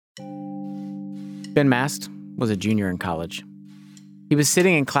Ben Mast was a junior in college. He was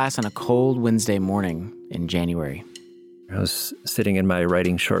sitting in class on a cold Wednesday morning in January. I was sitting in my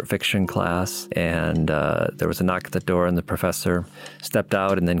writing short fiction class, and there was a knock at the door, and the professor stepped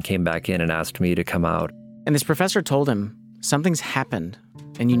out and then came back in and asked me to come out. And this professor told him, something's happened,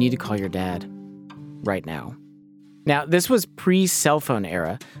 and you need to call your dad right now. Now, this was pre-cell phone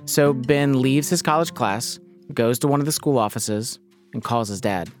era, so Ben leaves his college class, goes to one of the school offices, and calls his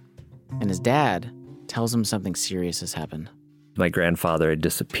dad. And his dad tells him something serious has happened. My grandfather had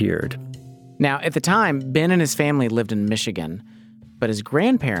disappeared. Now, at the time, Ben and his family lived in Michigan, but his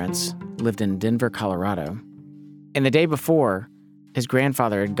grandparents lived in Denver, Colorado. And the day before, his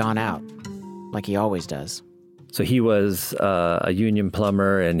grandfather had gone out, like he always does. So he was a union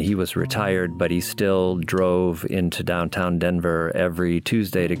plumber, and he was retired, but he still drove into downtown Denver every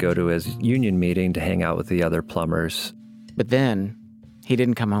Tuesday to go to his union meeting to hang out with the other plumbers. But then, he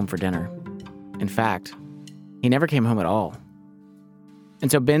didn't come home for dinner. In fact, he never came home at all.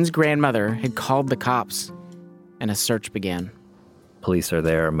 And so Ben's grandmother had called the cops, and a search began. Police are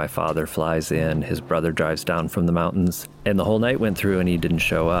there. My father flies in. His brother drives down from the mountains. And the whole night went through, and he didn't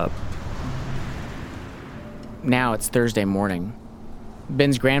show up. Now it's Thursday morning.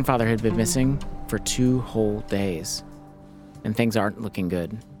 Ben's grandfather had been missing for 2 whole days, and things aren't looking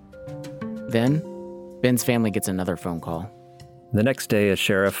good. Then, Ben's family gets another phone call. The next day, a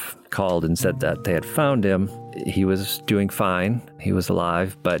sheriff called and said that they had found him. He was doing fine. He was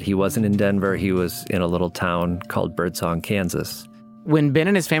alive, but he wasn't in Denver. He was in a little town called Birdsong, Kansas. When Ben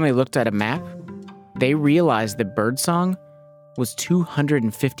and his family looked at a map, they realized that Birdsong was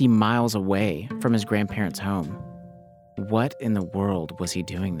 250 miles away from his grandparents' home. What in the world was he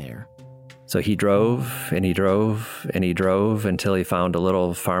doing there? So he drove and he drove and he drove until he found a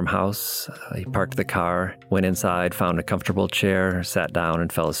little farmhouse. He parked the car, went inside, found a comfortable chair, sat down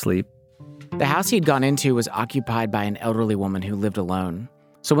and fell asleep. The house he'd gone into was occupied by an elderly woman who lived alone.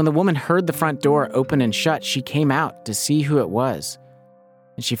 So when the woman heard the front door open and shut, she came out to see who it was.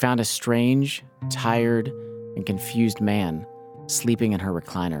 And she found a strange, tired, and confused man sleeping in her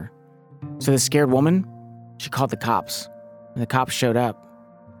recliner. So the scared woman, she called the cops. And the cops showed up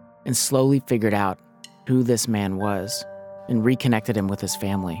and slowly figured out who this man was and reconnected him with his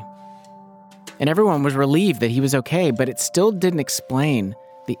family. And everyone was relieved that he was okay, but it still didn't explain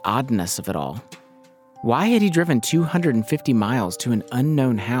the oddness of it all. Why had he driven 250 miles to an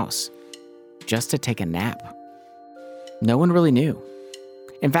unknown house just to take a nap? No one really knew.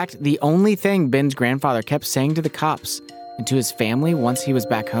 In fact, the only thing Ben's grandfather kept saying to the cops and to his family once he was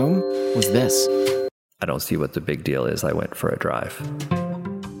back home was this: I don't see what the big deal is. I went for a drive.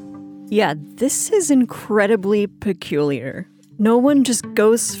 Yeah, this is incredibly peculiar. No one just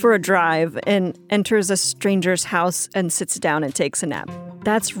goes for a drive and enters a stranger's house and sits down and takes a nap.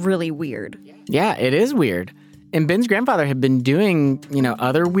 That's really weird. Yeah, it is weird. And Ben's grandfather had been doing,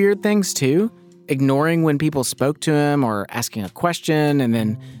 other weird things too, ignoring when people spoke to him or asking a question, and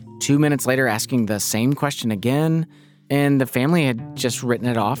then 2 minutes later asking the same question again. And the family had just written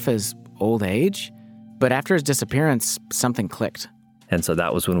it off as old age. But after his disappearance, something clicked. And so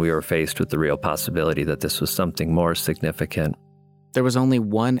that was when we were faced with the real possibility that this was something more significant. There was only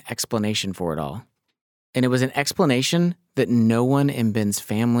one explanation for it all. And it was an explanation that no one in Ben's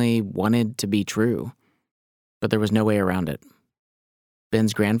family wanted to be true. But there was no way around it.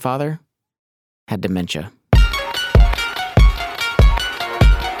 Ben's grandfather had dementia.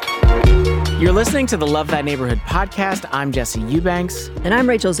 You're listening to the Love Thy Neighborhood podcast. I'm Jesse Eubanks. And I'm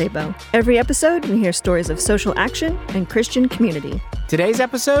Rachel Zabo. Every episode, we hear stories of social action and Christian community. Today's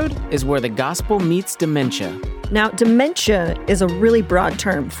episode is Where the Gospel Meets Dementia. Now, dementia is a really broad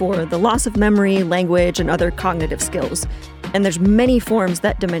term for the loss of memory, language, and other cognitive skills. And there's many forms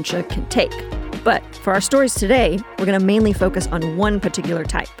that dementia can take. But for our stories today, we're going to mainly focus on one particular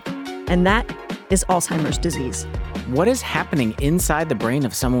type, and that is Alzheimer's disease. What is happening inside the brain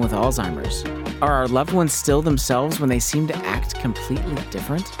of someone with Alzheimer's? Are our loved ones still themselves when they seem to act completely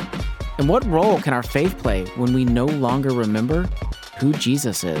different? And what role can our faith play when we no longer remember who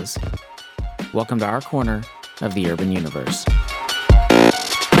Jesus is? Welcome to our corner of the urban universe.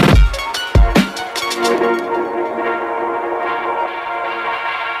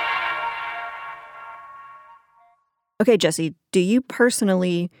 Okay, Jesse, do you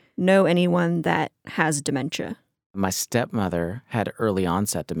personally know anyone that has dementia? My stepmother had early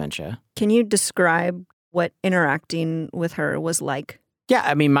onset dementia. Can you describe what interacting with her was like? Yeah,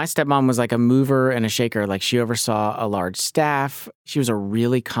 I mean, my stepmom was like a mover and a shaker. Like, she oversaw a large staff. She was a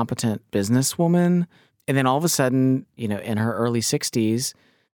really competent businesswoman. And then all of a sudden, in her early 60s,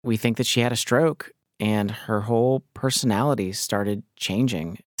 we think that she had a stroke and her whole personality started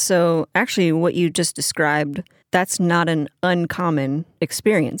changing. So actually what you just described, that's not an uncommon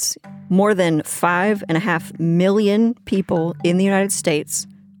experience. More than 5.5 million people in the United States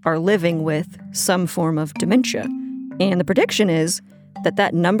are living with some form of dementia. And the prediction is that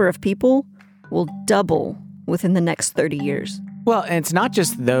that number of people will double within the next 30 years. Well, and it's not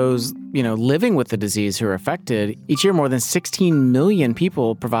just those, living with the disease who are affected. Each year, more than 16 million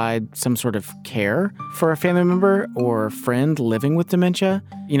people provide some sort of care for a family member or friend living with dementia.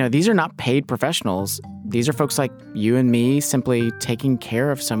 These are not paid professionals. These are folks like you and me simply taking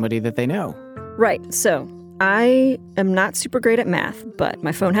care of somebody that they know. Right. So I am not super great at math, but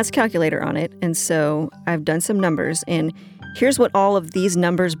my phone has a calculator on it. And so I've done some numbers. And here's what all of these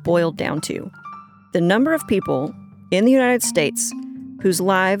numbers boiled down to. The number of people in the United States whose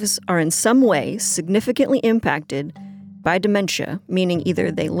lives are in some way significantly impacted by dementia, meaning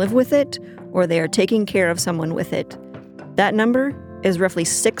either they live with it or they are taking care of someone with it. That number is roughly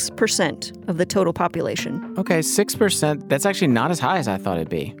 6% of the total population. Okay, 6%. That's actually not as high as I thought it'd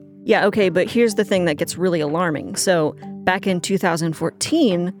be. Yeah, okay, but here's the thing that gets really alarming. So back in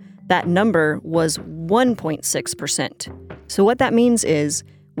 2014, that number was 1.6%. So what that means is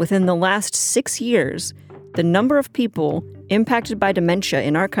within the last 6 years, the number of people impacted by dementia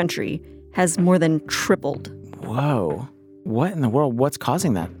in our country has more than tripled. Whoa. What in the world? What's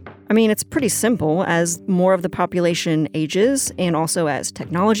causing that? I mean, it's pretty simple. As more of the population ages and also as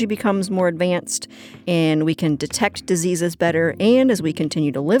technology becomes more advanced and we can detect diseases better and as we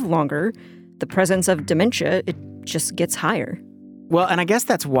continue to live longer, the presence of dementia, it just gets higher. Well, and I guess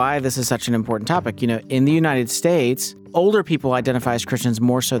that's why this is such an important topic. In the United States, older people identify as Christians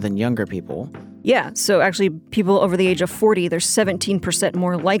more so than younger people. Yeah, so actually people over the age of 40, they're 17%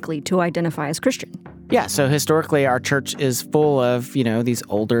 more likely to identify as Christian. Yeah, so historically our church is full of, these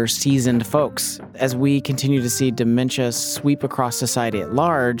older, seasoned folks. As we continue to see dementia sweep across society at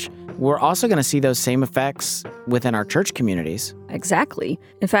large, we're also going to see those same effects within our church communities. Exactly.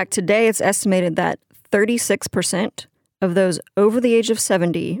 In fact, today it's estimated that 36% of those over the age of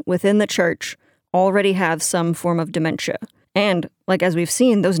 70 within the church already have some form of dementia. And as we've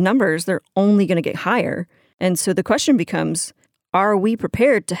seen, those numbers, they're only going to get higher. And so the question becomes, are we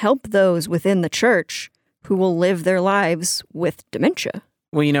prepared to help those within the church who will live their lives with dementia?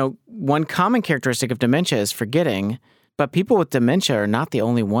 Well, one common characteristic of dementia is forgetting, but people with dementia are not the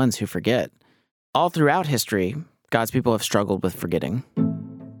only ones who forget. All throughout history, God's people have struggled with forgetting.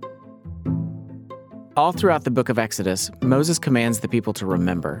 All throughout the book of Exodus, Moses commands the people to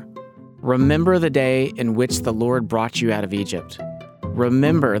remember. Remember the day in which the Lord brought you out of Egypt.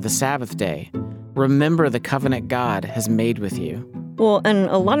 Remember the Sabbath day. Remember the covenant God has made with you. Well, and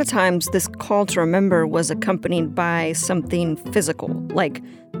a lot of times this call to remember was accompanied by something physical, like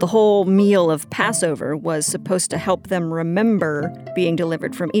the whole meal of Passover was supposed to help them remember being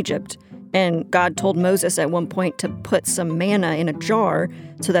delivered from Egypt. And God told Moses at one point to put some manna in a jar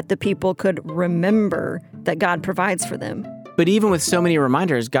so that the people could remember that God provides for them. But even with so many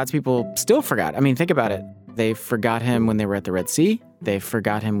reminders, God's people still forgot. I mean, think about it. They forgot him when they were at the Red Sea. They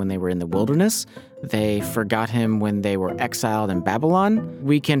forgot him when they were in the wilderness. They forgot him when they were exiled in Babylon.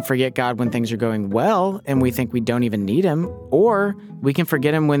 We can forget God when things are going well and we think we don't even need him. Or we can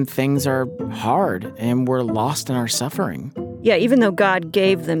forget him when things are hard and we're lost in our suffering. Yeah, even though God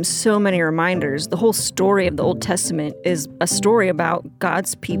gave them so many reminders, the whole story of the Old Testament is a story about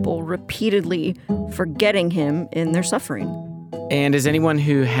God's people repeatedly forgetting him in their suffering. And as anyone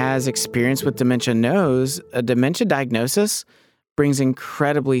who has experience with dementia knows, a dementia diagnosis brings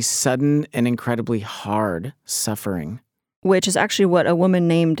incredibly sudden and incredibly hard suffering. Which is actually what a woman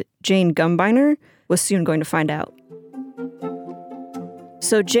named Jane Gumbiner was soon going to find out.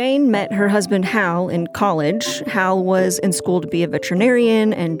 So Jane met her husband Hal in college. Hal was in school to be a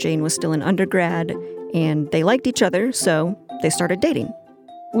veterinarian, and Jane was still in undergrad, and they liked each other, so they started dating.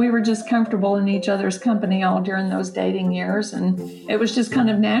 We were just comfortable in each other's company all during those dating years, and it was just kind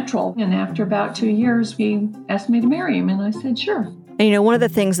of natural. And after about 2 years, he asked me to marry him, and I said, sure. And one of the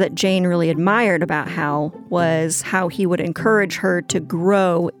things that Jane really admired about Hal was how he would encourage her to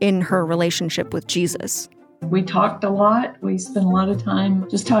grow in her relationship with Jesus. We talked a lot. We spent a lot of time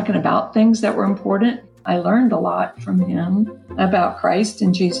just talking about things that were important. I learned a lot from him about Christ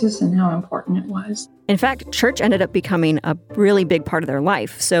and Jesus and how important it was. In fact, church ended up becoming a really big part of their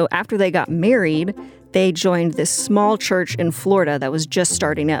life. So after they got married, they joined this small church in Florida that was just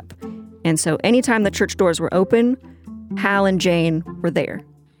starting up. And so anytime the church doors were open, Hal and Jane were there.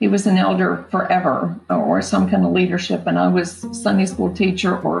 He was an elder forever, or some kind of leadership, and I was Sunday school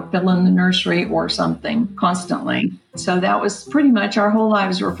teacher or fill in the nursery or something constantly. So that was pretty much our whole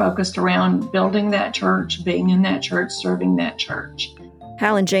lives were focused around building that church, being in that church, serving that church.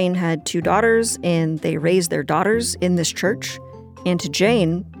 Hal and Jane had 2 daughters, and they raised their daughters in this church. And to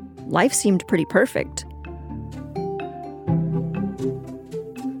Jane, life seemed pretty perfect.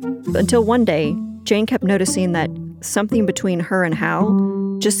 Until one day, Jane kept noticing that something between her and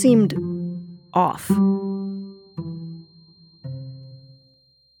Hal just seemed off.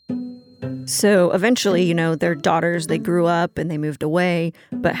 So eventually, their daughters, they grew up and they moved away,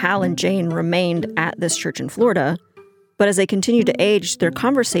 but Hal and Jane remained at this church in Florida. But as they continued to age, their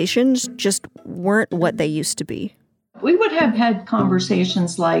conversations just weren't what they used to be. We would have had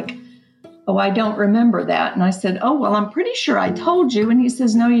conversations like, "Oh, I don't remember that." And I said, "Oh, well, I'm pretty sure I told you." And he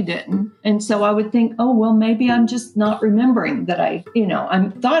says, "No, you didn't." And so I would think, "Oh, well, maybe I'm just not remembering that I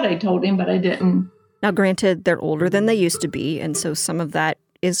thought I told him, but I didn't." Now, granted, they're older than they used to be, and so some of that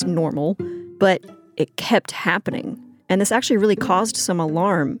is normal, but it kept happening. And this actually really caused some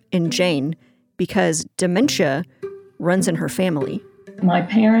alarm in Jane because dementia runs in her family. My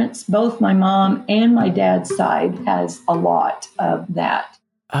parents, both my mom and my dad's side, has a lot of that.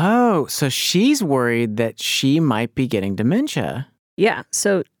 Oh, so she's worried that she might be getting dementia. Yeah,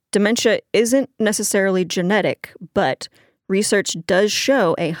 so dementia isn't necessarily genetic, but research does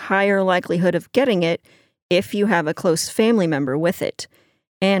show a higher likelihood of getting it if you have a close family member with it.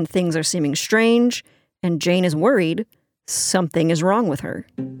 And things are seeming strange, and Jane is worried something is wrong with her.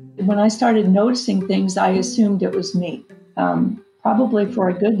 When I started noticing things, I assumed it was me, probably for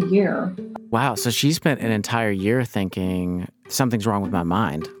a good year. Wow, so she spent an entire year thinking, something's wrong with my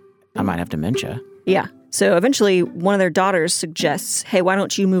mind. I might have dementia. Yeah. So eventually, one of their daughters suggests, hey, why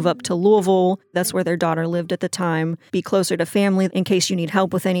don't you move up to Louisville? That's where their daughter lived at the time. Be closer to family in case you need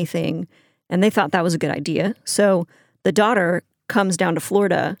help with anything. And they thought that was a good idea. So the daughter comes down to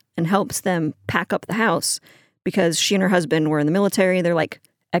Florida and helps them pack up the house because she and her husband were in the military. They're like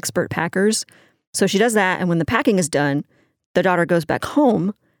expert packers. So she does that. And when the packing is done, the daughter goes back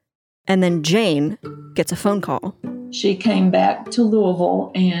home. And then Jane gets a phone call. She came back to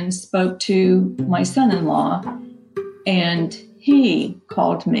Louisville and spoke to my son-in-law. And he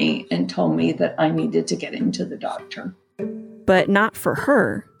called me and told me that I needed to get him to the doctor. But not for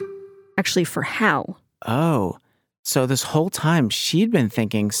her. Actually, for Hal. Oh, so this whole time she'd been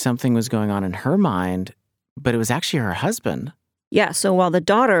thinking something was going on in her mind, but it was actually her husband. Yeah, so while the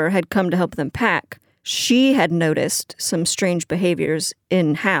daughter had come to help them pack, she had noticed some strange behaviors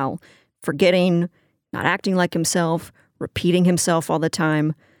in Hal, forgetting, not acting like himself, repeating himself all the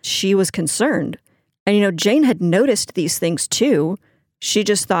time. She was concerned. And, Jane had noticed these things too. She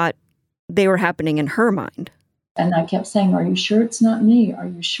just thought they were happening in her mind. And I kept saying, "Are you sure it's not me? Are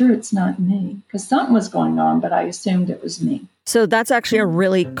you sure it's not me?" Because something was going on, but I assumed it was me. So that's actually a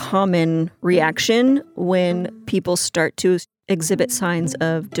really common reaction when people start to exhibit signs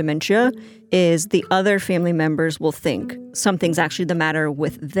of dementia, is the other family members will think something's actually the matter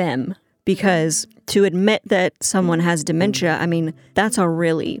with them. Because to admit that someone has dementia, that's a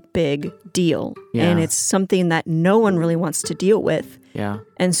really big deal. Yeah. And it's something that no one really wants to deal with. Yeah.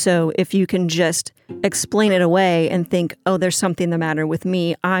 And so if you can just explain it away and think, oh, there's something the matter with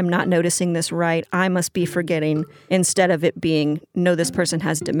me, I'm not noticing this right, I must be forgetting, instead of it being, no, this person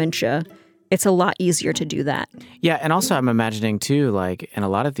has dementia, it's a lot easier to do that. Yeah, and also I'm imagining too, like in a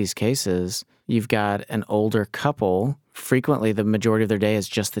lot of these cases, you've got an older couple. Frequently, the majority of their day is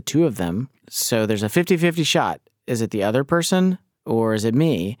just the two of them. So there's a 50-50 shot. Is it the other person or is it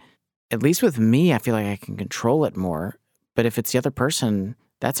me? At least with me, I feel like I can control it more. But if it's the other person,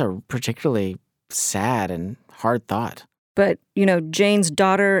 that's a particularly sad and hard thought. But, Jane's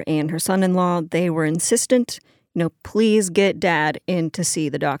daughter and her son-in-law, they were insistent, please get Dad in to see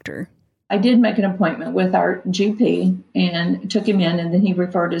the doctor. I did make an appointment with our GP and took him in, and then he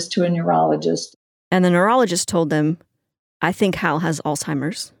referred us to a neurologist. And the neurologist told them, I think Hal has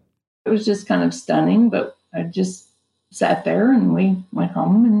Alzheimer's. It was just kind of stunning, but I just sat there and we went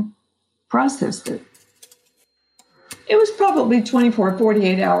home and processed it. It was probably 24,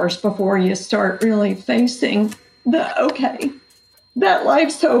 48 hours before you start really facing okay, that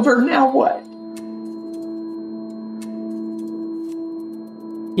life's over, now what?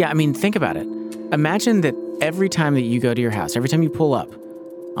 Yeah, think about it. Imagine that every time that you go to your house, every time you pull up,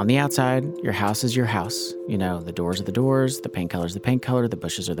 on the outside, your house is your house. The doors are the doors, the paint color is the paint color, the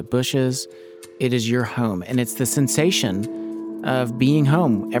bushes are the bushes. It is your home, and it's the sensation of being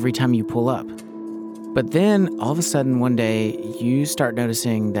home every time you pull up. But then, all of a sudden, one day, you start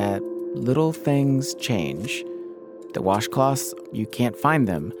noticing that little things change. The washcloths, you can't find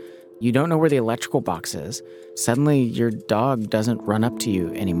them. You don't know where the electrical box is. Suddenly, your dog doesn't run up to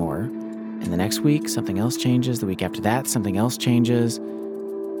you anymore. And the next week, something else changes. The week after that, something else changes.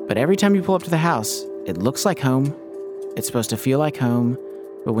 But every time you pull up to the house, it looks like home. It's supposed to feel like home.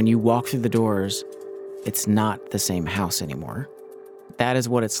 But when you walk through the doors, it's not the same house anymore. That is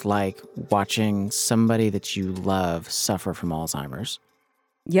what it's like watching somebody that you love suffer from Alzheimer's.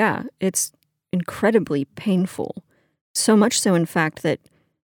 Yeah, it's incredibly painful. So much so, in fact, that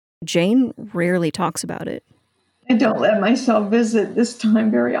Jane rarely talks about it. I don't let myself visit this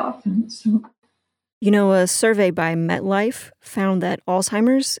time very often. So, a survey by MetLife found that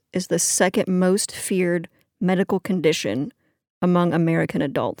Alzheimer's is the second most feared medical condition among American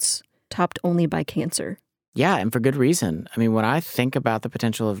adults, topped only by cancer. Yeah, and for good reason. I mean, when I think about the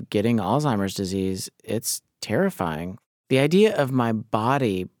potential of getting Alzheimer's disease, it's terrifying. The idea of my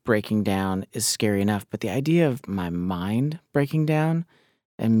body breaking down is scary enough, but the idea of my mind breaking down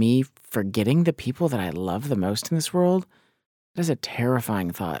and me forgetting the people that I love the most in this world, that is a terrifying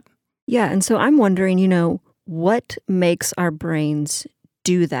thought. Yeah, and so I'm wondering, what makes our brains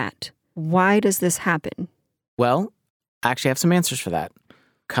do that? Why does this happen? Well, I actually have some answers for that.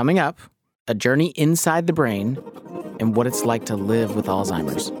 Coming up, a journey inside the brain and what it's like to live with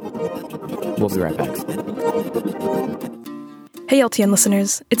Alzheimer's. We'll be right back. Hey LTN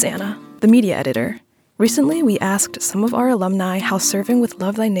listeners, it's Anna, the media editor. Recently, we asked some of our alumni how serving with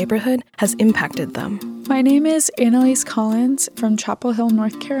Love Thy Neighborhood has impacted them. My name is Annalise Collins from Chapel Hill,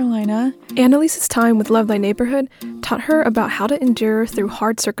 North Carolina. Annalise's time with Love Thy Neighborhood taught her about how to endure through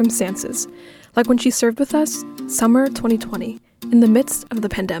hard circumstances, like when she served with us summer 2020, in the midst of the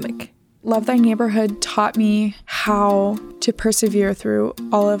pandemic. Love Thy Neighborhood taught me how to persevere through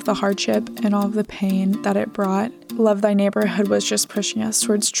all of the hardship and all of the pain that it brought. Love Thy Neighborhood was just pushing us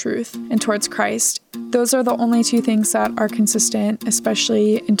towards truth and towards Christ. Those are the only two things that are consistent,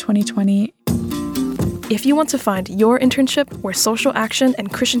 especially in 2020. If you want to find your internship where social action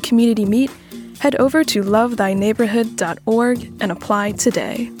and Christian community meet, head over to lovethyneighborhood.org and apply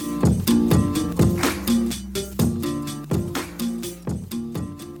today.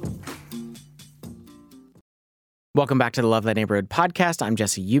 Welcome back to the Love Thy Neighborhood podcast. I'm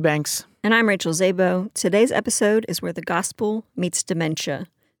Jesse Eubanks. And I'm Rachel Zabo. Today's episode is where the gospel meets dementia.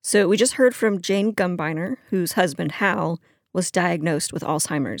 So we just heard from Jane Gumbiner, whose husband, Hal, was diagnosed with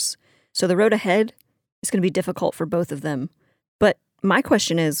Alzheimer's. So the road ahead is going to be difficult for both of them. But my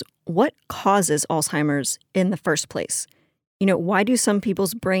question is, what causes Alzheimer's in the first place? Why do some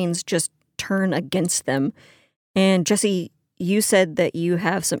people's brains just turn against them? And Jesse, you said that you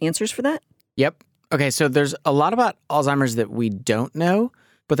have some answers for that? Yep. Okay, so there's a lot about Alzheimer's that we don't know,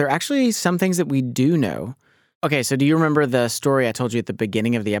 but there are actually some things that we do know. Okay, so do you remember the story I told you at the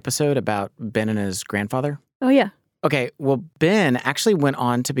beginning of the episode about Ben and his grandfather? Oh, yeah. Okay, well, Ben actually went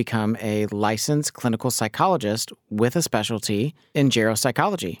on to become a licensed clinical psychologist with a specialty in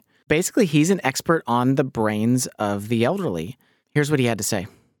geropsychology. Basically, he's an expert on the brains of the elderly. Here's what he had to say.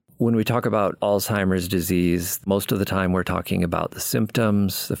 When we talk about Alzheimer's disease, most of the time we're talking about the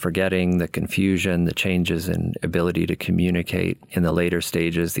symptoms, the forgetting, the confusion, the changes in ability to communicate. In the later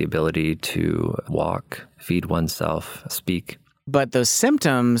stages, the ability to walk, feed oneself, speak. But those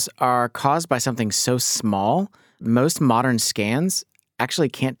symptoms are caused by something so small, most modern scans actually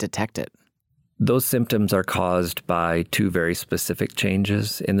can't detect it. Those symptoms are caused by two very specific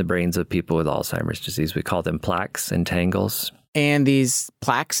changes in the brains of people with Alzheimer's disease. We call them plaques and tangles. And these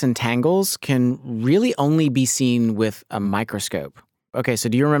plaques and tangles can really only be seen with a microscope. Okay, so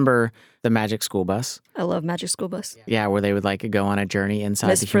do you remember the Magic School Bus? I love Magic School Bus. Yeah, where they would go on a journey inside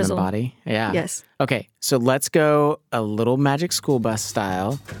Miss the Frizzle. human body. Yeah. Yes. Okay, so let's go a little Magic School Bus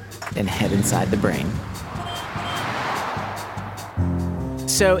style and head inside the brain.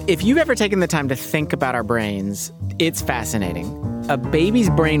 So if you've ever taken the time to think about our brains, it's fascinating. A baby's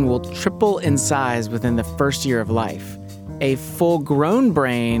brain will triple in size within the first year of life. A full-grown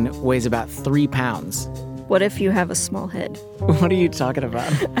brain weighs about 3 pounds. What if you have a small head? What are you talking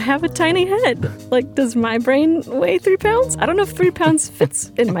about? I have a tiny head. Does my brain weigh 3 pounds? I don't know if 3 pounds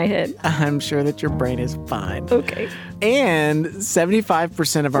fits in my head. I'm sure that your brain is fine. Okay. And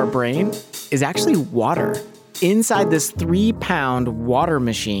 75% of our brain is actually water. Inside this 3-pound water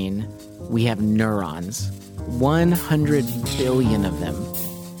machine, we have neurons. 100 billion of them,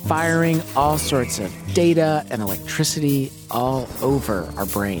 firing all sorts of data and electricity all over our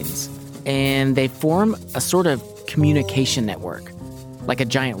brains. And they form a sort of communication network, like a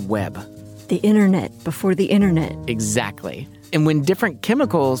giant web. The internet before the internet. Exactly. And when different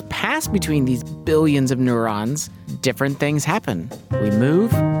chemicals pass between these billions of neurons, different things happen. We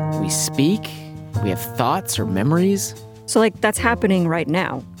move, we speak, we have thoughts or memories. So that's happening right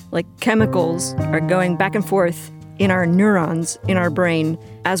now. Chemicals are going back and forth in our neurons, in our brain,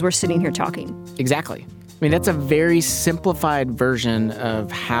 as we're sitting here talking. Exactly. I mean, that's a very simplified version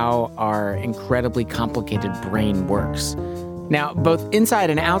of how our incredibly complicated brain works. Now, both inside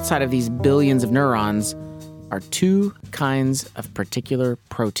and outside of these billions of neurons are two kinds of particular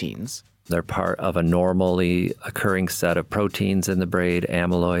proteins. They're part of a normally occurring set of proteins in the brain,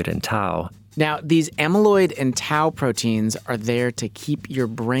 amyloid and tau. Now, these amyloid and tau proteins are there to keep your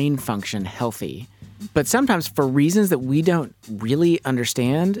brain function healthy. But sometimes, for reasons that we don't really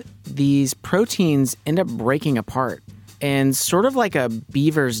understand, these proteins end up breaking apart. And sort of like a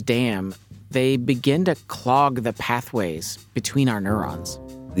beaver's dam, they begin to clog the pathways between our neurons.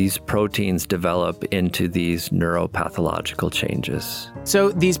 These proteins develop into these neuropathological changes. So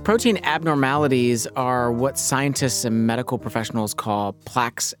these protein abnormalities are what scientists and medical professionals call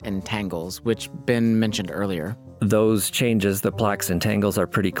plaques and tangles, which Ben mentioned earlier. Those changes, the plaques and tangles, are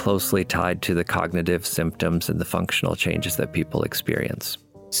pretty closely tied to the cognitive symptoms and the functional changes that people experience.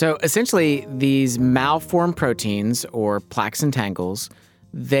 So essentially, these malformed proteins, or plaques and tangles,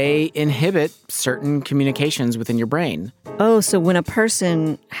 they inhibit certain communications within your brain. Oh, so when a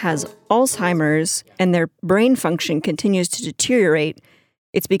person has Alzheimer's and their brain function continues to deteriorate,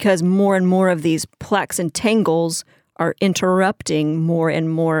 it's because more and more of these plaques and tangles are interrupting more and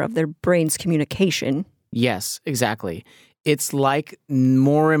more of their brain's communication. Yes, exactly. It's like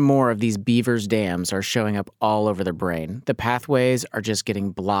more and more of these beaver's dams are showing up all over the brain. The pathways are just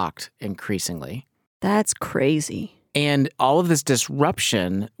getting blocked increasingly. That's crazy. And all of this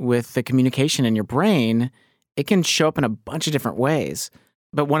disruption with the communication in your brain, it can show up in a bunch of different ways.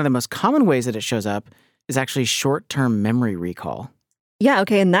 But one of the most common ways that it shows up is actually short-term memory recall. Yeah,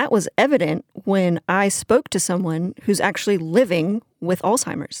 okay, and that was evident when I spoke to someone who's actually living with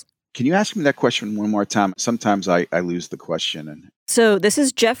Alzheimer's. Can you ask me that question one more time? Sometimes I lose the question. So this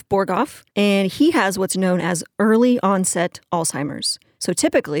is Jeff Borgoff, and he has what's known as early onset Alzheimer's. So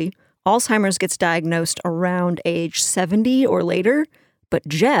typically, Alzheimer's gets diagnosed around age 70 or later, but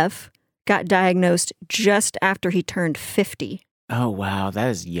Jeff got diagnosed just after he turned 50. Oh, wow, that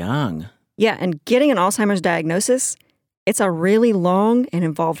is young. Yeah, and getting an Alzheimer's diagnosis, it's a really long and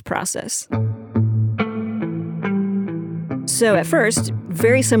involved process. So at first,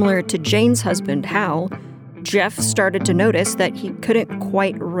 very similar to Jane's husband, Hal, Jeff started to notice that he couldn't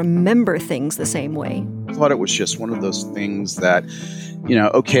quite remember things the same way. I thought it was just one of those things that,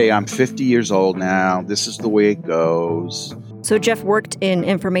 okay, I'm 50 years old now. This is the way it goes. So Jeff worked in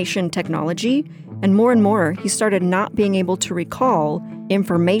information technology, and more, he started not being able to recall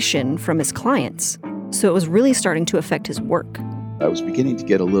information from his clients. So it was really starting to affect his work. I was beginning to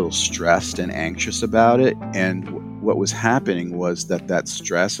get a little stressed and anxious about it, and what was happening was that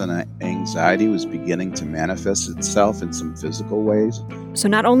stress and anxiety was beginning to manifest itself in some physical ways. So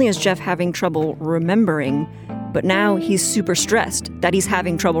not only is Jeff having trouble remembering, but now he's super stressed that he's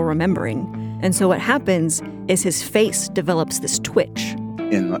having trouble remembering. And so what happens is his face develops this twitch.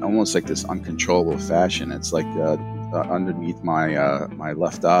 In almost like this uncontrollable fashion. It's like underneath my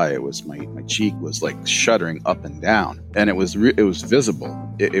left eye, it was my cheek was like shuddering up and down. And it was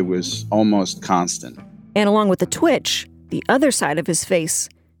visible. It was almost constant. And along with the twitch, the other side of his face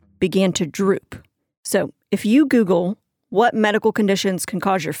began to droop. So if you Google what medical conditions can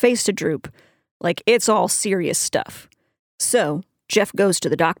cause your face to droop, it's all serious stuff. So Jeff goes to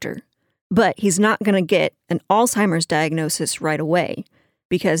the doctor, but he's not going to get an Alzheimer's diagnosis right away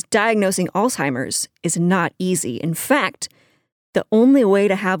because diagnosing Alzheimer's is not easy. In fact, the only way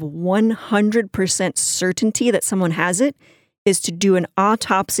to have 100% certainty that someone has it is to do an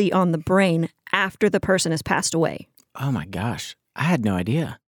autopsy on the brain after the person has passed away. Oh my gosh, I had no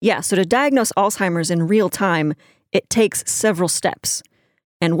idea. Yeah, so to diagnose Alzheimer's in real time, it takes several steps.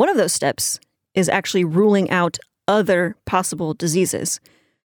 And one of those steps is actually ruling out other possible diseases.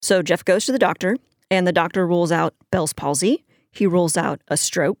 So Jeff goes to the doctor, and the doctor rules out Bell's palsy, he rules out a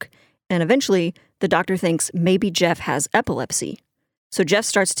stroke, and eventually the doctor thinks maybe Jeff has epilepsy. So Jeff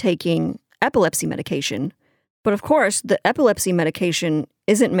starts taking epilepsy medication. But of course, the epilepsy medication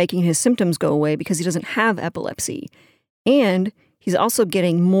isn't making his symptoms go away because he doesn't have epilepsy. And he's also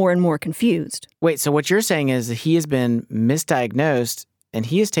getting more and more confused. Wait, so what you're saying is that he has been misdiagnosed and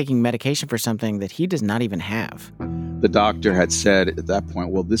he is taking medication for something that he does not even have. The doctor had said at that point,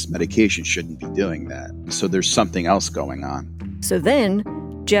 well, this medication shouldn't be doing that. So there's something else going on. So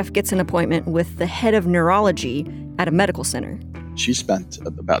then Jeff gets an appointment with the head of neurology at a medical center. She spent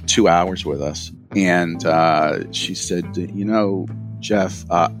about 2 hours with us. And she said, Jeff,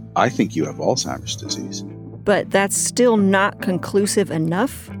 I think you have Alzheimer's disease. But that's still not conclusive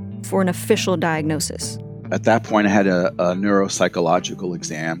enough for an official diagnosis. At that point, I had a neuropsychological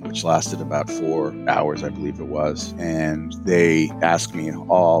exam, which lasted about 4 hours, I believe it was. And they asked me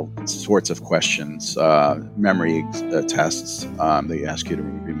all sorts of questions, memory tests. They ask you to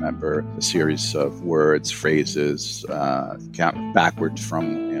remember a series of words, phrases, count backward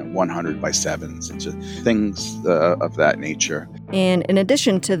from 100 by sevens, and just things of that nature. And in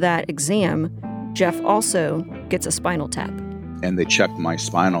addition to that exam, Jeff also gets a spinal tap. And they checked my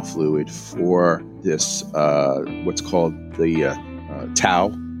spinal fluid for this, what's called the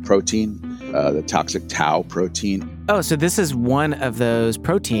tau protein, the toxic tau protein. Oh, so this is one of those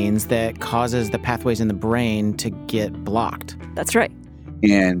proteins that causes the pathways in the brain to get blocked. That's right.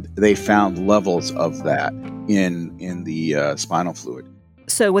 And they found levels of that in the spinal fluid.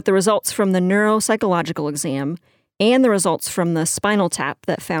 So with the results from the neuropsychological exam and the results from the spinal tap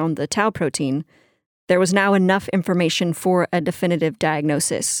that found the tau protein, there was now enough information for a definitive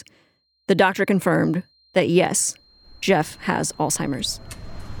diagnosis. The doctor confirmed that yes, Jeff has Alzheimer's.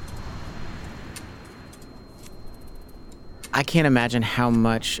 I can't imagine how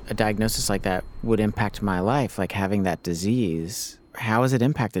much a diagnosis like that would impact my life, like having that disease. How has it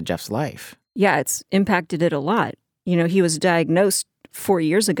impacted Jeff's life? Yeah, it's impacted it a lot. He was diagnosed 4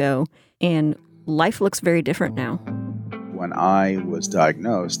 years ago, and life looks very different now. When I was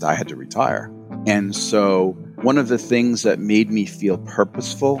diagnosed, I had to retire. And so one of the things that made me feel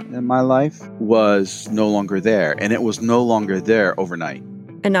purposeful in my life was no longer there. And it was no longer there overnight.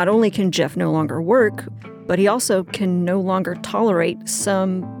 And not only can Jeff no longer work, but he also can no longer tolerate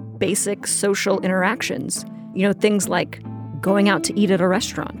some basic social interactions. Things like going out to eat at a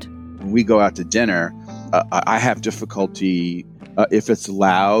restaurant. When we go out to dinner, I have difficulty if it's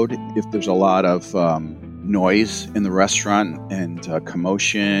loud, if there's a lot of noise in the restaurant and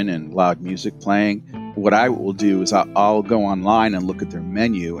commotion and loud music playing. What I will do is I'll go online and look at their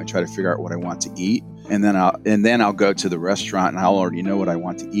menu and try to figure out what I want to eat. And then I'll go to the restaurant and I'll already know what I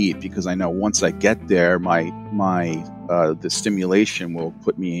want to eat, because I know once I get there, the stimulation will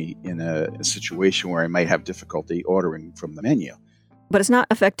put me in a situation where I might have difficulty ordering from the menu. But it's not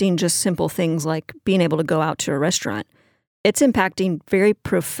affecting just simple things like being able to go out to a restaurant. It's impacting very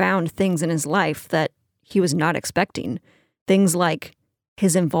profound things in his life that he was not expecting. Things like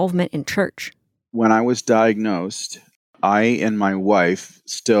his involvement in church. When I was diagnosed, I and my wife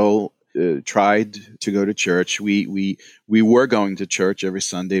still tried to go to church. We were going to church every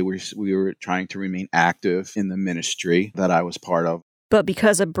Sunday. We were trying to remain active in the ministry that I was part of. But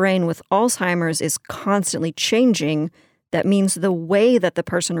because a brain with Alzheimer's is constantly changing, that means the way that the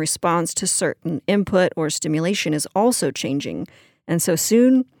person responds to certain input or stimulation is also changing. And so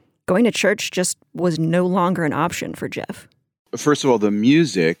soon, going to church just was no longer an option for Jeff. First of all, the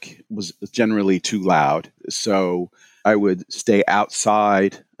music was generally too loud, so I would stay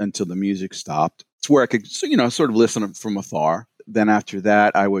outside until the music stopped. It's where I could, sort of listen from afar. Then after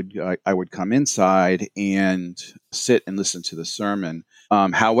that, I would come inside and sit and listen to the sermon.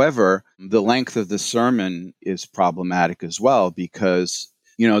 However, the length of the sermon is problematic as well, because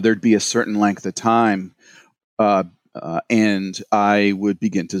there'd be a certain length of time. And I would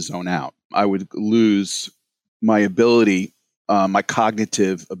begin to zone out. I would lose my ability, my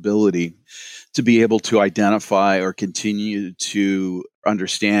cognitive ability to be able to identify or continue to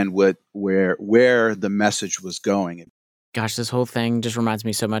understand where the message was going. Gosh, this whole thing just reminds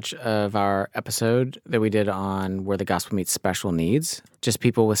me so much of our episode that we did on Where the Gospel Meets Special Needs. Just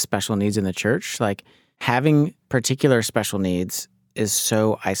people with special needs in the church. Like, having particular special needs is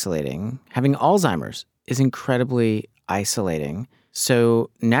so isolating. Having Alzheimer's is incredibly isolating. So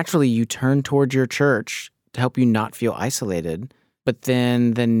naturally, you turn towards your church to help you not feel isolated. But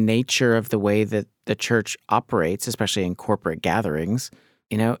then the nature of the way that the church operates, especially in corporate gatherings,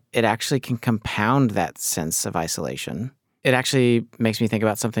 it actually can compound that sense of isolation. It actually makes me think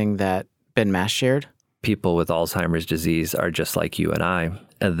about something that Ben Mash shared. People with Alzheimer's disease are just like you and I.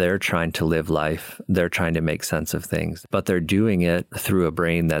 And they're trying to live life. They're trying to make sense of things. But they're doing it through a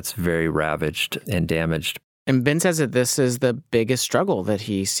brain that's very ravaged and damaged. And Ben says that this is the biggest struggle that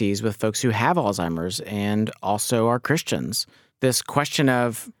he sees with folks who have Alzheimer's and also are Christians. This question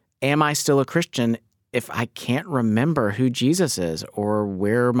of, am I still a Christian if I can't remember who Jesus is or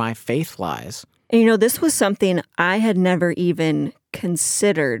where my faith lies? And this was something I had never even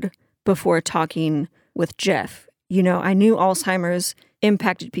considered before talking with Jeff. I knew Alzheimer's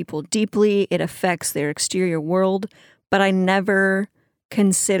impacted people deeply. It affects their exterior world, but I never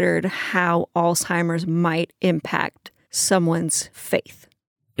considered how Alzheimer's might impact someone's faith.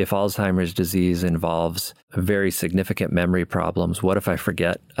 If Alzheimer's disease involves very significant memory problems, what if I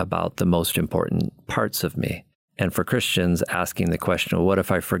forget about the most important parts of me? And for Christians, asking the question, well, what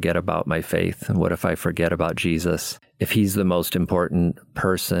if I forget about my faith? And what if I forget about Jesus? If he's the most important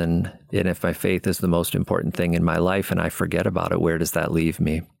person, and if my faith is the most important thing in my life and I forget about it, where does that leave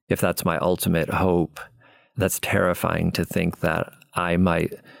me? If that's my ultimate hope, that's terrifying to think that I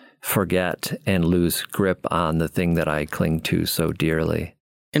might forget and lose grip on the thing that I cling to so dearly.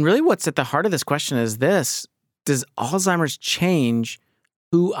 And really what's at the heart of this question is this: does Alzheimer's change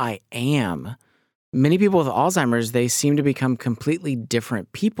who I am? Many people with Alzheimer's, they seem to become completely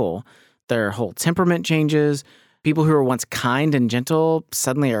different people. Their whole temperament changes. People who were once kind and gentle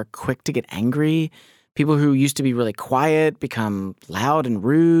suddenly are quick to get angry. People who used to be really quiet become loud and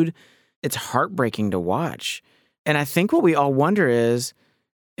rude. It's heartbreaking to watch. And I think what we all wonder is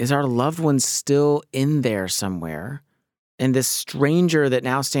our loved one still in there somewhere? And this stranger that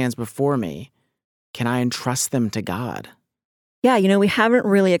now stands before me, can I entrust them to God? Yeah, we haven't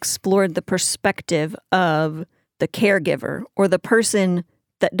really explored the perspective of the caregiver or the person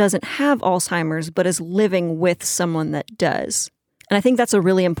that doesn't have Alzheimer's but is living with someone that does. And I think that's a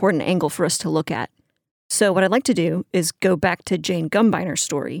really important angle for us to look at. So what I'd like to do is go back to Jane Gumbiner's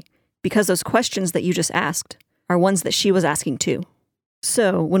story, because those questions that you just asked are ones that she was asking too.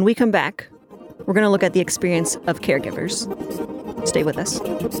 So when we come back, we're going to look at the experience of caregivers. Stay with us.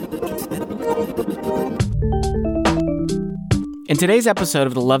 In today's episode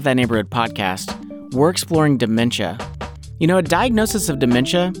of the Love Thy Neighborhood podcast, we're exploring dementia. A diagnosis of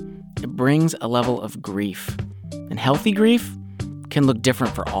dementia, it brings a level of grief. And healthy grief can look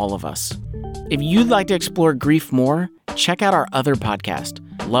different for all of us. If you'd like to explore grief more, check out our other podcast,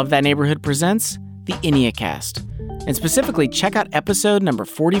 Love Thy Neighborhood Presents the Enneacast. And specifically, check out episode number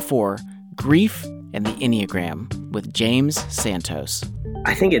 44, Grief and the Enneagram, with James Santos.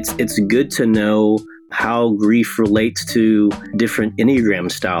 I think it's good to know how grief relates to different Enneagram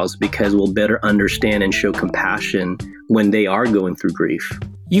styles, because we'll better understand and show compassion when they are going through grief.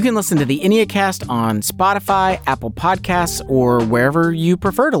 You can listen to the Enneacast on Spotify, Apple Podcasts, or wherever you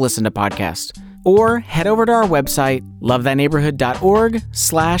prefer to listen to podcasts. Or head over to our website,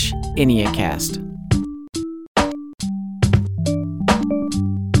 lovethyneighborhood.org/Enneacast.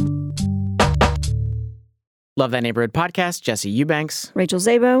 Love Thy Neighborhood podcast, Jesse Eubanks. Rachel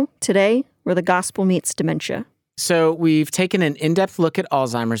Zabo. Today, where the gospel meets dementia. So we've taken an in-depth look at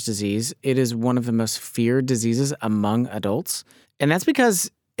Alzheimer's disease. It is one of the most feared diseases among adults. And that's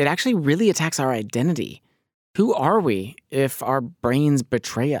because it actually really attacks our identity. Who are we if our brains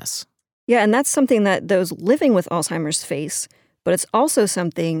betray us? Yeah, and that's something that those living with Alzheimer's face, but it's also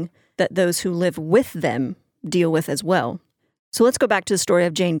something that those who live with them deal with as well. So let's go back to the story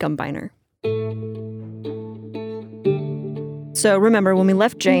of Jane Gumbiner. So remember, when we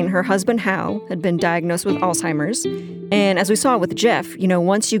left Jane, her husband Hal had been diagnosed with Alzheimer's. And as we saw with Jeff,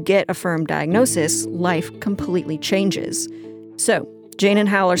 once you get a firm diagnosis, life completely changes. So Jane and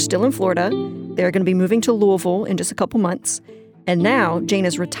Hal are still in Florida. They're going to be moving to Louisville in just a couple months. And now Jane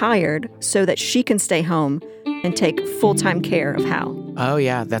is retired so that she can stay home and take full-time care of Hal. Oh,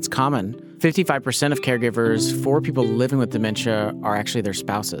 yeah, that's common. 55% of caregivers for people living with dementia are actually their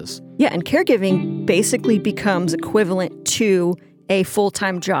spouses. Yeah, and caregiving basically becomes equivalent to a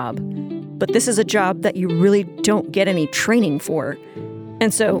full-time job. But this is a job that you really don't get any training for.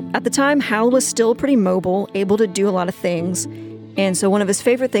 And so at the time, Hal was still pretty mobile, able to do a lot of things. And so one of his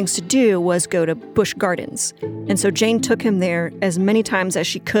favorite things to do was go to Busch Gardens. And so Jane took him there as many times as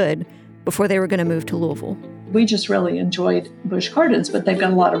she could before they were going to move to Louisville. We just really enjoyed Busch Gardens, but they've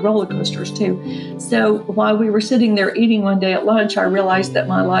got a lot of roller coasters too. So while we were sitting there eating one day at lunch, I realized that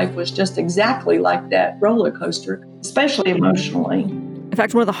my life was just exactly like that roller coaster, especially emotionally. In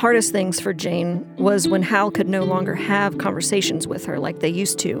fact, one of the hardest things for Jane was when Hal could no longer have conversations with her like they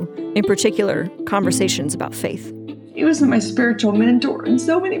used to, in particular, conversations about faith. He was my spiritual mentor in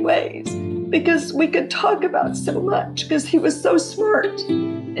so many ways, because we could talk about so much, because he was so smart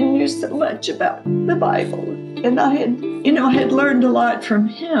and knew so much about the Bible. And I had learned a lot from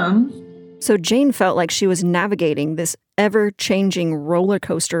him. So Jane felt like she was navigating this ever-changing roller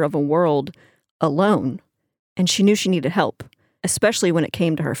coaster of a world alone. And she knew she needed help, especially when it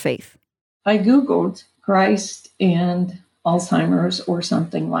came to her faith. I Googled Christ and Alzheimer's or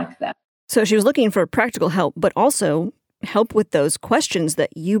something like that. So she was looking for practical help, but also help with those questions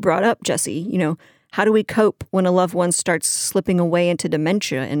that you brought up, Jesse. How do we cope when a loved one starts slipping away into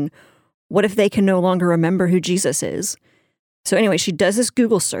dementia? And what if they can no longer remember who Jesus is? So anyway, she does this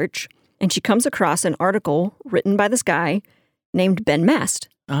Google search, and she comes across an article written by this guy named Ben Mast.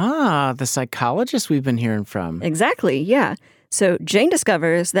 Ah, the psychologist we've been hearing from. Exactly, yeah. So Jane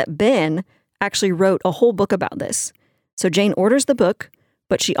discovers that Ben actually wrote a whole book about this. So Jane orders the book,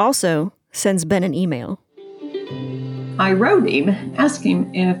 but she also sends Ben an email. I wrote him, asked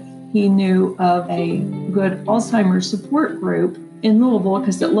him if he knew of a good Alzheimer's support group in Louisville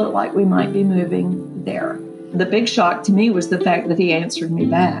because it looked like we might be moving there. The big shock to me was the fact that he answered me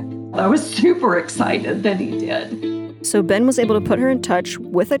back. I was super excited that he did. So Ben was able to put her in touch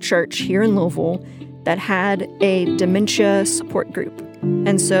with a church here in Louisville that had a dementia support group.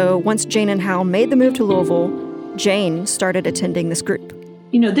 And so once Jane and Hal made the move to Louisville, Jane started attending this group.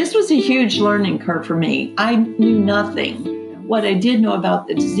 You know, this was a huge learning curve for me. I knew nothing. What I did know about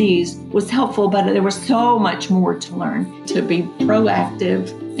the disease was helpful, but there was so much more to learn, to be proactive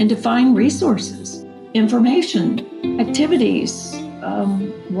and to find resources, information, activities.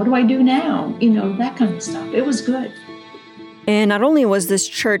 What do I do now? You know, that kind of stuff. It was good. And not only was this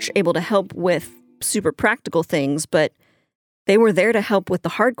church able to help with super practical things, but they were there to help with the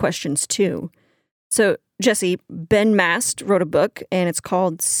hard questions too. So, Jesse, Ben Mast wrote a book, and it's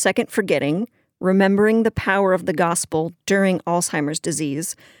called Second Forgetting, Remembering the Power of the Gospel During Alzheimer's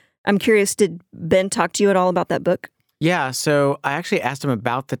Disease. I'm curious, did Ben talk to you at all about that book? Yeah, so I actually asked him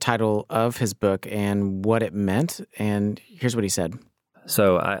about the title of his book and what it meant, and here's what he said.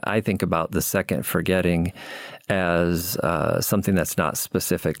 So I think about the second forgetting as something that's not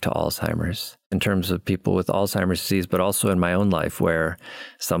specific to Alzheimer's in terms of people with Alzheimer's disease, but also in my own life where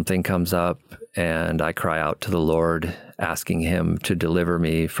something comes up and I cry out to the Lord, asking him to deliver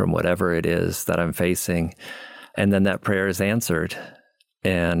me from whatever it is that I'm facing. And then that prayer is answered.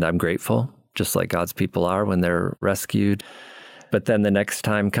 And I'm grateful, just like God's people are when they're rescued. But then the next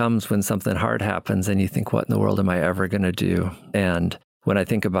time comes when something hard happens and you think, what in the world am I ever going to do? And when I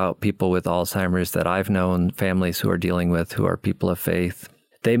think about people with Alzheimer's that I've known, families who are dealing with, who are people of faith,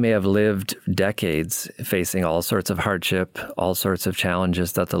 they may have lived decades facing all sorts of hardship, all sorts of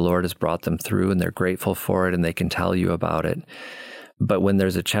challenges that the Lord has brought them through, and they're grateful for it and they can tell you about it. But when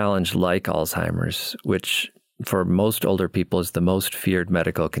there's a challenge like Alzheimer's, which for most older people is the most feared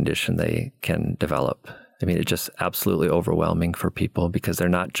medical condition they can develop, I mean, it's just absolutely overwhelming for people because they're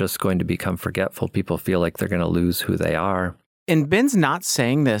not just going to become forgetful. People feel like they're going to lose who they are. And Ben's not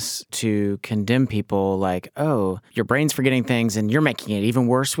saying this to condemn people like, oh, your brain's forgetting things and you're making it even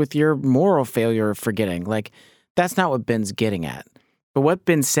worse with your moral failure of forgetting. Like, that's not what Ben's getting at. But what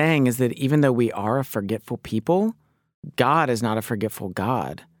Ben's saying is that even though we are a forgetful people, God is not a forgetful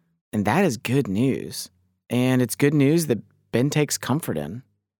God. And that is good news. And it's good news that Ben takes comfort in.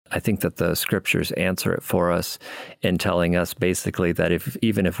 I think that the scriptures answer it for us in telling us basically that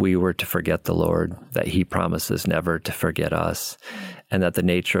even if we were to forget the Lord, that he promises never to forget us, and that the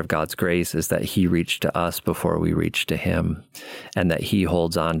nature of God's grace is that he reached to us before we reached to him, and that he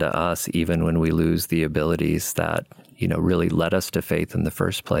holds on to us even when we lose the abilities that, really led us to faith in the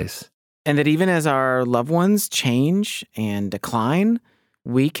first place. And that even as our loved ones change and decline,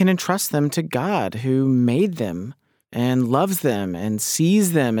 we can entrust them to God who made them and loves them and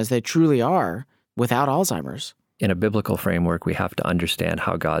sees them as they truly are without Alzheimer's. In a biblical framework, we have to understand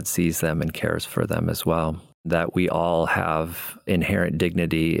how God sees them and cares for them as well, that we all have inherent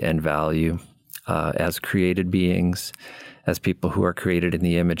dignity and value as created beings, as people who are created in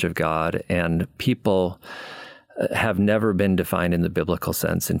the image of God, and people have never been defined in the biblical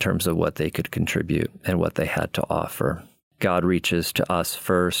sense in terms of what they could contribute and what they had to offer. God reaches to us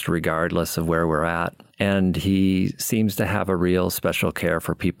first, regardless of where we're at, and he seems to have a real special care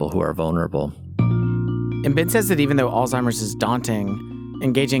for people who are vulnerable. And Ben says that even though Alzheimer's is daunting,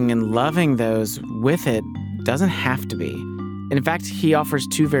 engaging in loving those with it doesn't have to be. And in fact, he offers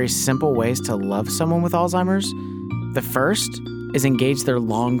two very simple ways to love someone with Alzheimer's. The first is engage their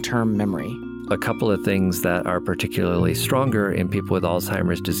long-term memory. A couple of things that are particularly stronger in people with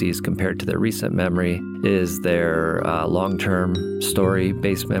Alzheimer's disease compared to their recent memory is their long-term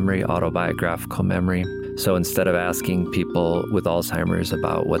story-based memory, autobiographical memory. So instead of asking people with Alzheimer's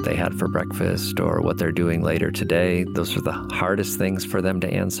about what they had for breakfast or what they're doing later today, those are the hardest things for them to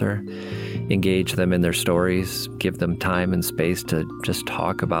answer. Engage them in their stories, give them time and space to just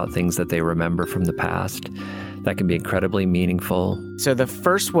talk about things that they remember from the past. That can be incredibly meaningful. So the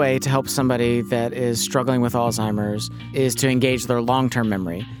first way to help somebody that is struggling with Alzheimer's is to engage their long-term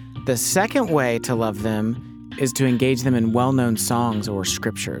memory. The second way to love them is to engage them in well-known songs or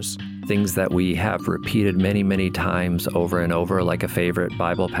scriptures. Things that we have repeated many, many times over and over, like a favorite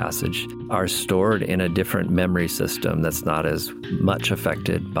Bible passage, are stored in a different memory system that's not as much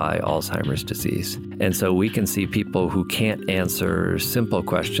affected by Alzheimer's disease. And so we can see people who can't answer simple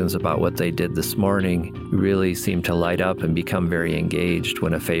questions about what they did this morning really seem to light up and become very engaged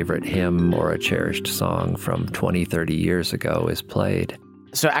when a favorite hymn or a cherished song from 20, 30 years ago is played.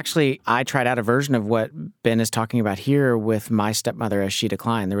 So actually, I tried out a version of what Ben is talking about here with my stepmother as she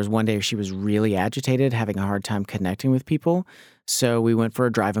declined. There was one day she was really agitated, having a hard time connecting with people. So we went for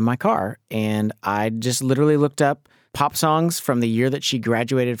a drive in my car, and I just literally looked up pop songs from the year that she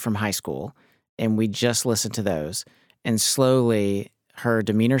graduated from high school, and we just listened to those. And slowly, her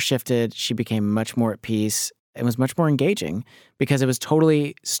demeanor shifted. She became much more at peace and was much more engaging because it was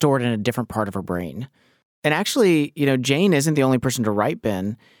totally stored in a different part of her brain. And actually, Jane isn't the only person to write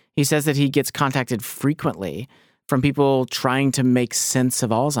Ben. He says that he gets contacted frequently from people trying to make sense of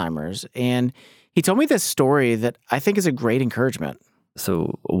Alzheimer's. And he told me this story that I think is a great encouragement.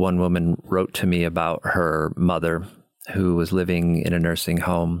 So one woman wrote to me about her mother who was living in a nursing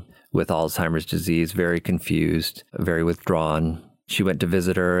home with Alzheimer's disease, very confused, very withdrawn. She went to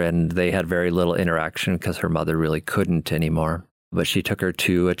visit her and they had very little interaction because her mother really couldn't anymore. But she took her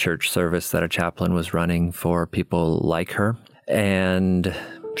to a church service that a chaplain was running for people like her. And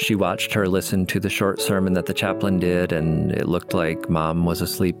she watched her listen to the short sermon that the chaplain did, and it looked like Mom was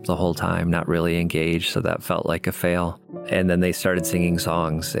asleep the whole time, not really engaged, so that felt like a fail. And then they started singing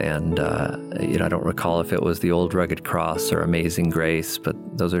songs, and I don't recall if it was The Old Rugged Cross or Amazing Grace, but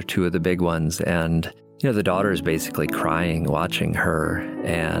those are two of the big ones. And the daughter is basically crying, watching her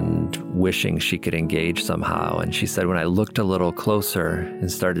and wishing she could engage somehow. And she said, when I looked a little closer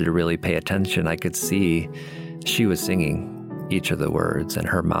and started to really pay attention, I could see she was singing each of the words and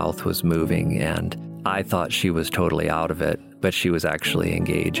her mouth was moving. And I thought she was totally out of it, but she was actually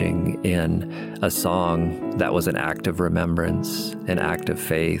engaging in a song that was an act of remembrance, an act of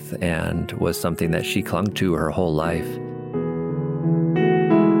faith, and was something that she clung to her whole life.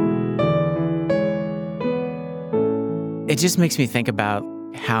 It just makes me think about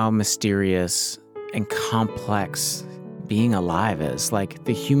how mysterious and complex being alive is. Like,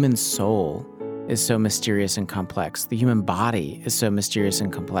 the human soul is so mysterious and complex. The human body is so mysterious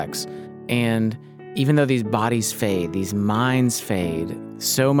and complex. And even though these bodies fade, these minds fade,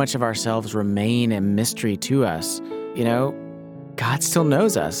 so much of ourselves remain a mystery to us. God still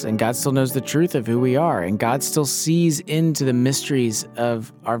knows us, and God still knows the truth of who we are, and God still sees into the mysteries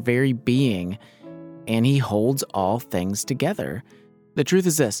of our very being. And he holds all things together. The truth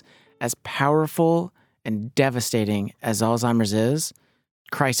is this: as powerful and devastating as Alzheimer's is,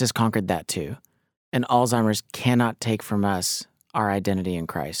 Christ has conquered that too. And Alzheimer's cannot take from us our identity in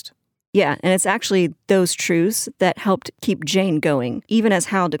Christ. Yeah, and it's actually those truths that helped keep Jane going, even as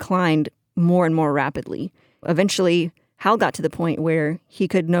Hal declined more and more rapidly. Eventually, Hal got to the point where he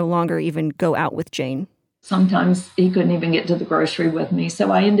could no longer even go out with Jane. Sometimes he couldn't even get to the grocery with me.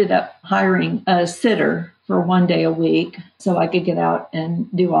 So I ended up hiring a sitter for one day a week so I could get out and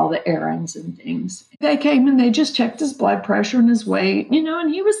do all the errands and things. They came and they just checked his blood pressure and his weight,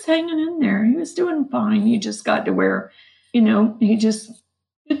 and he was hanging in there. He was doing fine. He just got to where, he just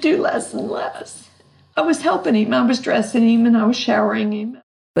could do less and less. I was helping him. I was dressing him and I was showering him.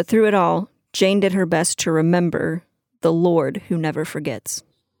 But through it all, Jane did her best to remember the Lord who never forgets.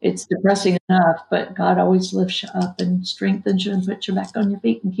 It's depressing enough, but God always lifts you up and strengthens you and puts you back on your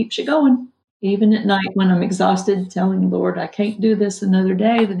feet and keeps you going. Even at night when I'm exhausted, telling Lord, I can't do this another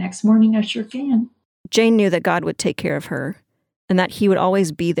day, the next morning I sure can. Jane knew that God would take care of her and that he would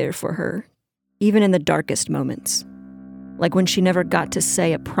always be there for her, even in the darkest moments, like when she never got to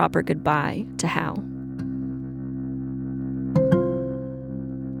say a proper goodbye to Hal.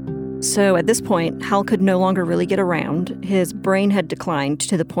 So at this point, Hal could no longer really get around. His brain had declined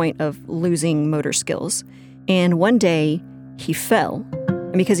to the point of losing motor skills. And one day, he fell.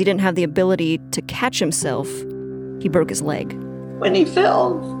 And because he didn't have the ability to catch himself, he broke his leg. When he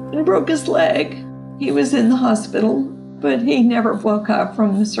fell and broke his leg, he was in the hospital, but he never woke up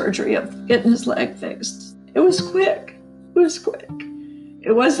from the surgery of getting his leg fixed. It was quick.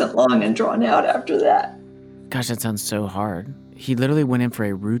 It wasn't long and drawn out after that. Gosh, that sounds so hard. He literally went in for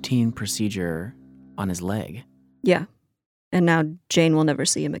a routine procedure on his leg. Yeah. And now Jane will never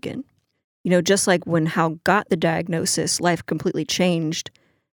see him again. Just like when Hal got the diagnosis, life completely changed.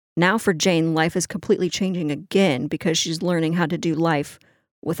 Now for Jane, life is completely changing again because she's learning how to do life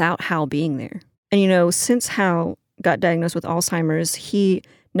without Hal being there. And since Hal got diagnosed with Alzheimer's, he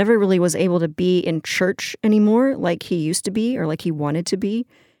never really was able to be in church anymore like he used to be or like he wanted to be.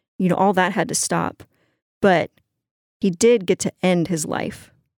 All that had to stop. But he did get to end his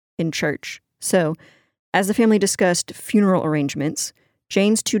life in church. So, as the family discussed funeral arrangements,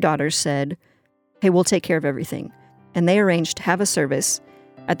 Jane's two daughters said, "Hey, we'll take care of everything." And they arranged to have a service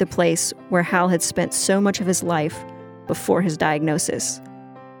at the place where Hal had spent so much of his life before his diagnosis,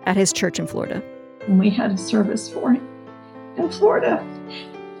 at his church in Florida. And we had a service for him in Florida.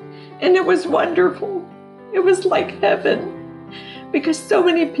 And it was wonderful. It was like heaven. because so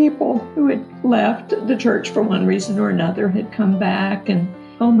many people who had left the church for one reason or another had come back. And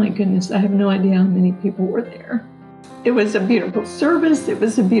oh my goodness, I have no idea how many people were there. It was a beautiful service. It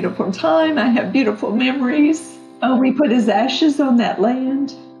was a beautiful time. I have beautiful memories. We put his ashes on that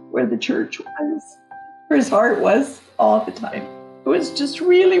land where the church was, where his heart was all the time. It was just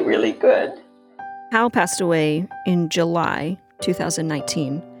really, really good. Hal passed away in July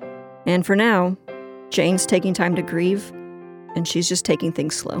 2019. And for now, Jane's taking time to grieve, and she's just taking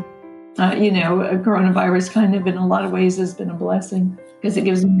things slow. Coronavirus kind of in a lot of ways has been a blessing because it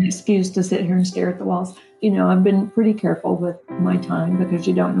gives me an excuse to sit here and stare at the walls. I've been pretty careful with my time because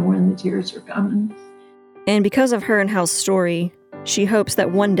you don't know when the tears are coming. And because of her and Hal's story, she hopes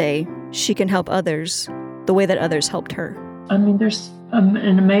that one day she can help others the way that others helped her. There's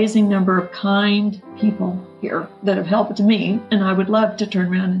an amazing number of kind people here that have helped me, and I would love to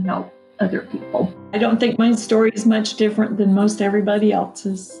turn around and help other people. I don't think my story is much different than most everybody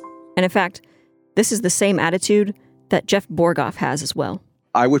else's. And in fact, this is the same attitude that Jeff Borgoff has as well.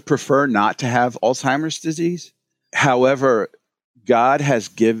 I would prefer not to have Alzheimer's disease. However, God has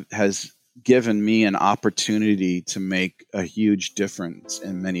given me an opportunity to make a huge difference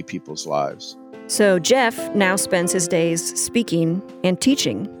in many people's lives. So Jeff now spends his days speaking and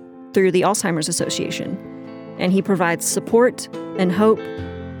teaching through the Alzheimer's Association, and he provides support and hope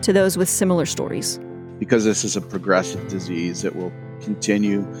to those with similar stories. Because this is a progressive disease, it will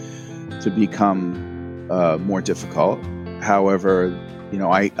continue to become more difficult. However,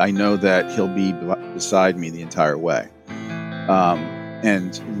 I know that he'll be beside me the entire way.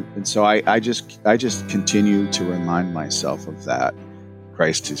 And so I just continue to remind myself of that.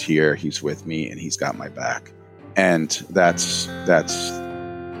 Christ is here, he's with me, and he's got my back. And that's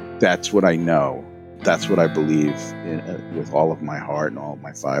what I know. That's what I believe in, with all of my heart and all of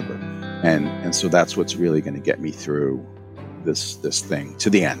my fiber. And so that's what's really going to get me through this thing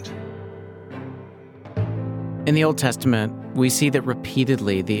to the end. In the Old Testament, we see that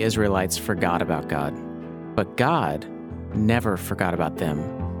repeatedly the Israelites forgot about God. But God never forgot about them.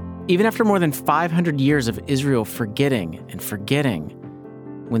 Even after more than 500 years of Israel forgetting and forgetting,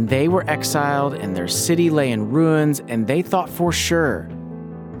 when they were exiled and their city lay in ruins and they thought for sure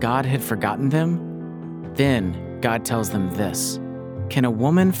God had forgotten them, then God tells them this: "Can a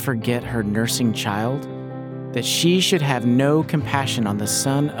woman forget her nursing child, that she should have no compassion on the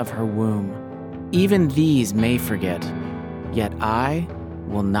son of her womb? Even these may forget, yet I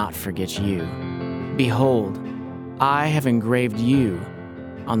will not forget you. Behold, I have engraved you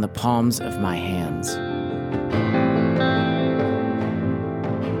on the palms of my hands."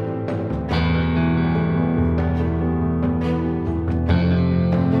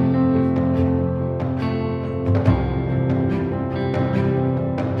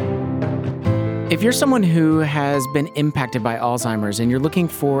 If you're someone who has been impacted by Alzheimer's and you're looking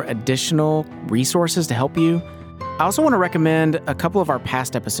for additional resources to help you, I also want to recommend a couple of our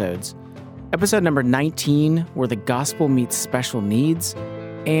past episodes. Episode number 19, where the gospel meets special needs,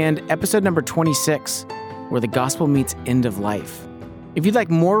 and episode number 26, where the gospel meets end of life. If you'd like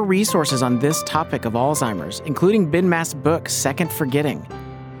more resources on this topic of Alzheimer's, including Ben Mast's book, Second Forgetting,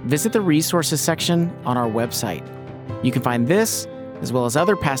 visit the resources section on our website. You can find this, as well as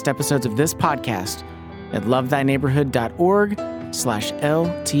other past episodes of this podcast, at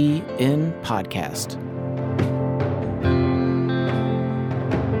lovethyneighborhood.org/LTN podcast.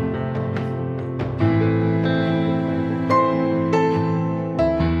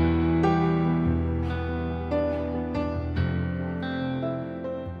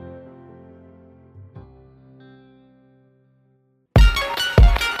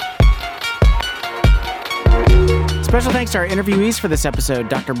 Special thanks to our interviewees for this episode,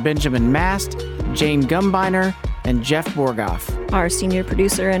 Dr. Benjamin Mast, Jane Gumbiner, and Jeff Borgoff. Our senior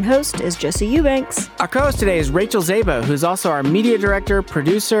producer and host is Jesse Eubanks. Our co-host today is Rachel Zabo, who's also our media director,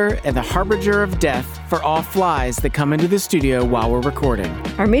 producer, and the harbinger of death for all flies that come into the studio while we're recording.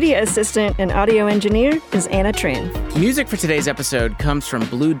 Our media assistant and audio engineer is Anna Tran. Music for today's episode comes from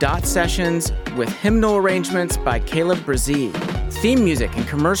Blue Dot Sessions with hymnal arrangements by Caleb Brzee. Theme music and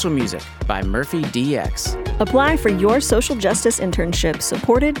commercial music by Murphy DX. Apply for your social justice internship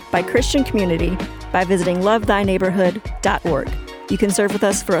supported by Christian Community by visiting lovethyneighborhood.org. You can serve with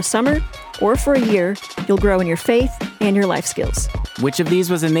us for a summer or for a year. You'll grow in your faith and your life skills. Which of these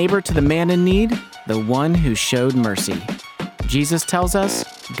was a neighbor to the man in need? The one who showed mercy. Jesus tells us,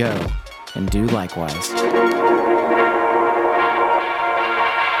 go and do likewise.